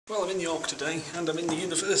Well, I'm in York today, and I'm in the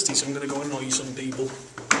university, so I'm going to go annoy some people.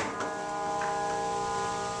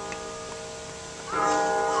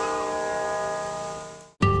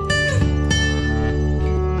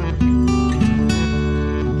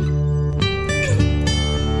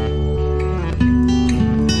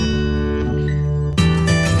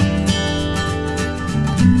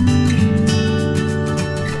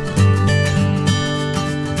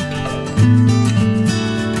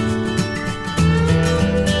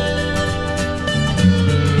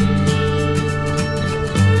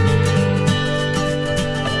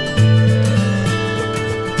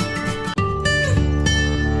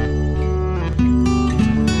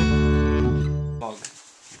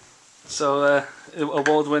 So,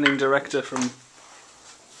 award-winning director from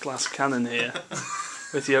Glass Cannon here,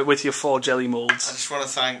 with your 4 jelly moulds. I just want to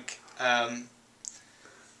thank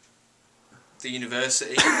the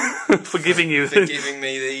university for giving me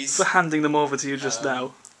these, for handing them over to you just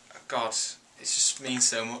now. God, it just means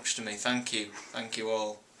so much to me. Thank you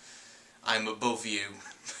all. I'm above you.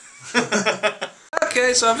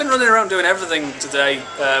 Okay, so I've been running around doing everything today,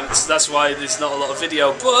 so that's why there's not a lot of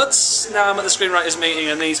video, but now I'm at the screenwriters meeting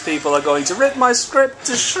and these people are going to rip my script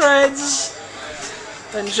to shreds.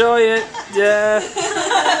 Enjoy it, yeah.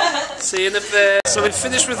 See you in a bit. So we've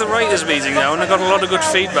finished with the writers meeting now and I got a lot of good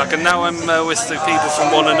feedback, and now I'm with the people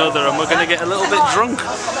from One Another and we're going to get a little bit drunk.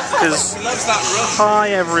 Because, hi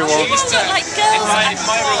everyone. You all look like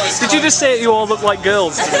girls. Did you just say you all look like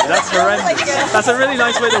girls to me? That's horrendous. That's a really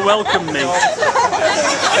nice way to welcome me.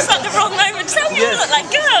 Was that the wrong moment? Tell me you all look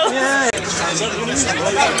like girls. Yeah.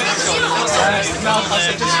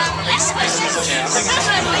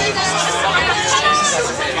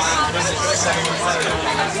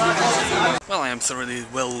 Well, I am thoroughly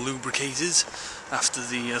well lubricated after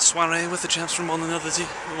the soiree with the chaps from One Another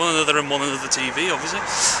and One Another TV, obviously,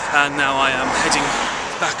 and now I am heading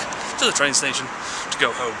back to the train station to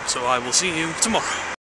go home, so I will see you tomorrow.